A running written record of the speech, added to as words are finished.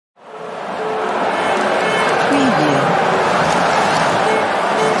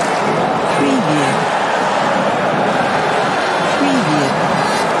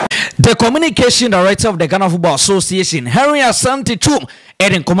communication director of the Ghana Football Association, Henry Asante Chum,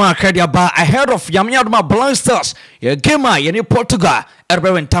 Eden Kuma Krediaba, ahead of Yamiadma Blind Stars, Yagema, Yeni Portugal,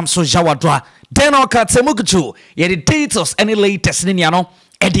 Erbewen Tamso Jawadra, Deno Katsemukuchu, Yedi details any latest Niano,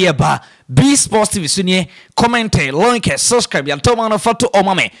 Ediaba, B Sports TV Sunye, comment, like, subscribe, Yantomano Fatu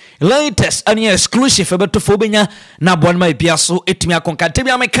Omame, latest any exclusive about to Fobina, Nabuan my Piasso, Etimia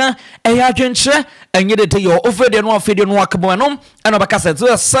Concatibia Meka, Ayagenche, and yet your over the no video no Wakabuanum, and Abacasa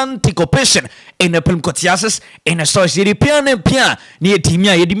Santico patient in the Pumcotiasis, in a source European and Pia, near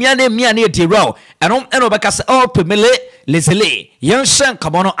Timia, Yedimiane, Mia near Tiro, and Abacasa all Pumele, Lesele, Young Shan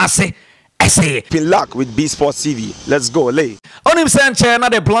Kamono Ase. Good luck with B Sports TV. Let's go, lay. On him Sanchez,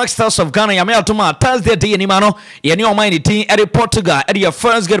 the Black Stars of Ghana, Yameltuma, Thursday, day in Imano, Yeni Almighty team at Portugal, at your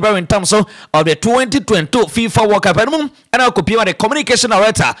first get in terms of the 2022 FIFA World Cup, and I'll copy the communication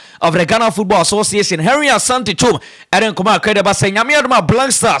director of the Ghana Football Association, Henry Asante Chum, and then come out, Crediba saying, Yameltuma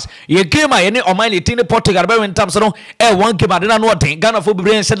Black Stars, you came my any Almighty team in Portugal, in terms of one game, I didn't know Ghana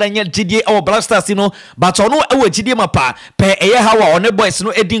Football said, and yet GDA or Black Stars, but on no GDA mapa, pay a hour on the boys, no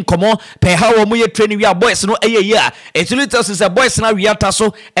Edin Como, how we training we are boys no year. It really tells us a boys now we are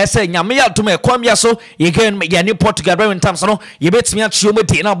tasso as a Yamia to me Kwamia so you can make any Portugal in terms of you bet me at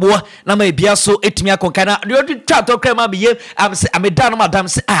Shumeti na boa na may be so etimia concana. You chat to crema be I'm a done madam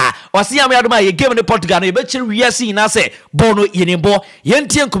say or see Amia you gave the Portugal you bet you we are seeing us say Bono Yenimbo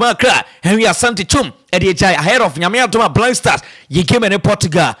Yentian Kumakra Henry Asante Chum Edia ahead of Yamia to my Blind Stars you came in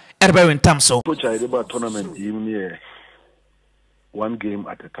Portugal at in terms so tournament team one game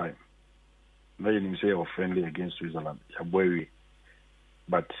at a time. Now you say you're friendly against Switzerland, you're boy,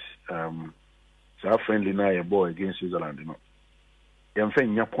 but so friendly now you're boy against Switzerland, you know. You're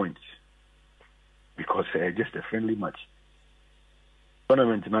saying your points because just a friendly match.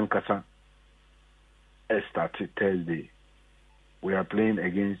 Tournament in Ankasa started Thursday. We are playing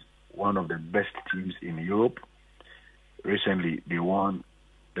against one of the best teams in Europe. Recently, they won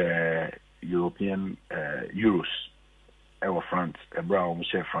the European Euros. Our France, a brown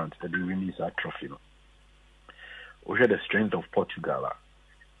Michel France, that we win this trophy. We had the strength of Portugal.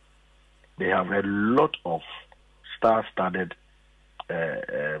 They have a lot of star-studded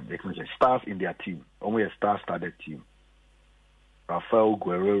stars in their team. Only a star-studded team. Rafael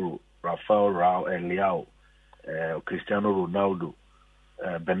Guerrero, Rafael Leao, Cristiano Ronaldo,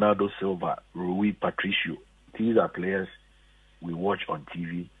 Bernardo Silva, Rui Patricio. These are players we watch on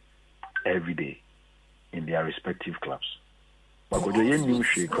TV every day in their respective clubs. But when you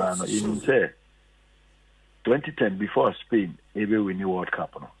say 2010 before Spain, maybe we knew World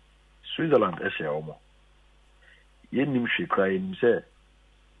Cup. No? Switzerland,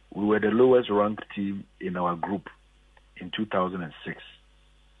 we were the lowest ranked team in our group in 2006.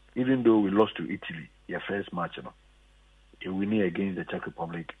 Even though we lost to Italy, their first match, we win against the Czech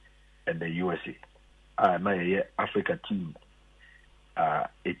Republic and the USA. Now Africa team,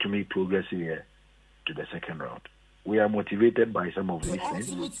 it to make progress here to the second round. We are motivated by some of these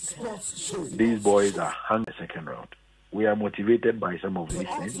things. These boys are hungry the second round. We are motivated by some of these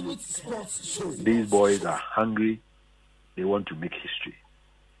things. These boys are hungry. They want to make history.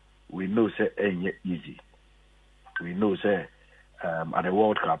 We know, say, ain't easy. We know, say, at the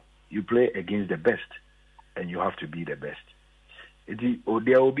World Cup, you play against the best, and you have to be the best.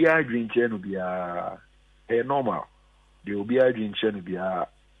 There will be a dream chain, will be a normal. There will be a dream chain, will be a.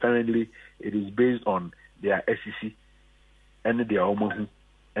 Apparently, it is based on their SEC and their almost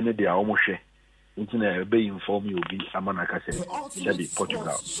and their almost share. Internet be inform you be Amanaka said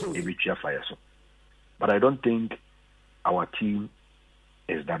Portugal every cheer fire so. But I don't think our team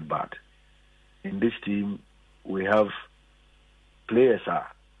is that bad. In this team we have players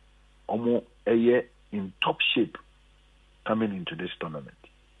are almost a year in top shape coming into this tournament.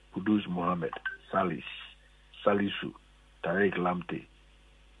 Kudus Mohammed, Salisu, Tarek Lamte,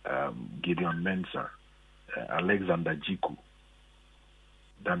 Gideon Mensah, Alexander Jiku,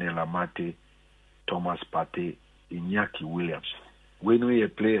 Daniel Amate, Thomas Partey, Iñaki Williams. When we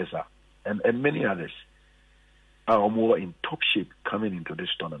have players and many others are more in top shape coming into this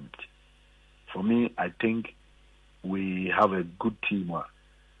tournament. For me, I think we have a good team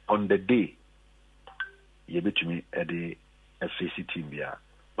on the day. You bet me at the FAC team here.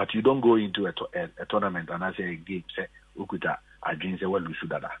 But you don't go into a tournament and I say a game, say, Ukuta, I didn't say, well, we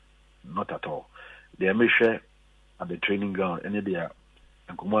should have that. Not at all. They are measured at the training ground, and they are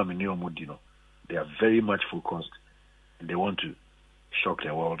very much focused, and they want to shock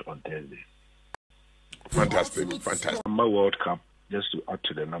the world on Thursday. Fantastic. Number World Cup, just to add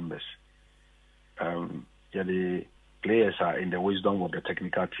to the numbers. The players are in the wisdom of the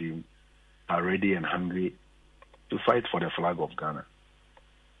technical team, are ready and hungry to fight for the flag of Ghana.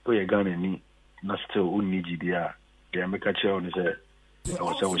 Oh, you're gonna need not still only GDR. They make a chair on say, I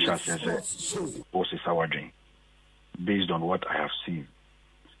was always what's our dream. Based on what I have seen,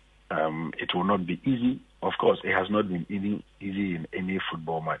 it will not be easy. Of course, it has not been easy in any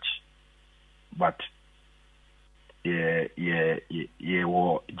football match. But yeah,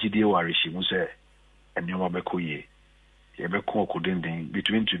 what GDA Warishi say, and you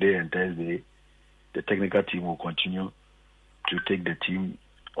between today and Thursday, the technical team will continue to take the team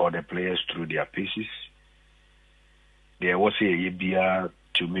or the players through their paces. There was a year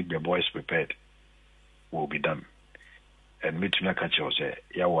to make the boys prepared. Will be done. And me to catch you say,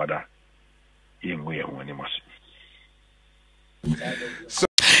 Yawada,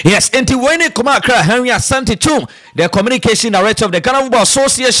 yes, and when it come out, Henry Asante Chum, the communication director of the Ghana Football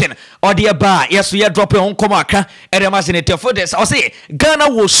Association, or the bar, yes, we are dropping on Komaka, and imagine for this. I'll say Ghana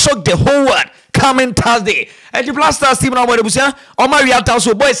will shock the whole world coming Thursday. And the Blasters team now, what was or Maria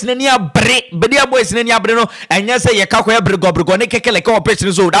Tauso boys, Nenia Bre, Bedia boys, Nenia Breno, and yes, a Yakako Brigo, Neke cooperation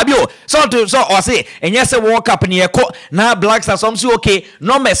zone. So or say, and yes, a walk up in your court. Now Blacks are some okay,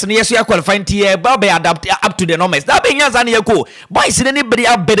 no mess, and yes, you are qualifying to Babe adapt up to the no mess. That being as an Yako, boys, anybody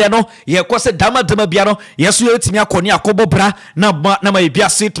up bedeno, ye kwase dama biano, yes, you eat me a konya kobo bra, na my bia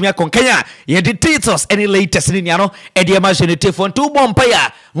sit me a konkanya, ye details any latest in Yano, and the imaginative on 2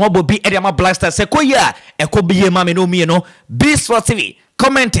 bompire, what be Ediama Blaster Sequoia, a Kobe Mammy no me no, Be Sport TV.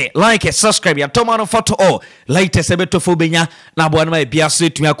 Comment, like, subscribe, ya tomorrow photo all. Latest ebeto fobenya, na buana my bia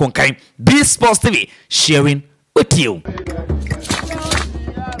sit me a konkai. Be Sport TV, sharing with you.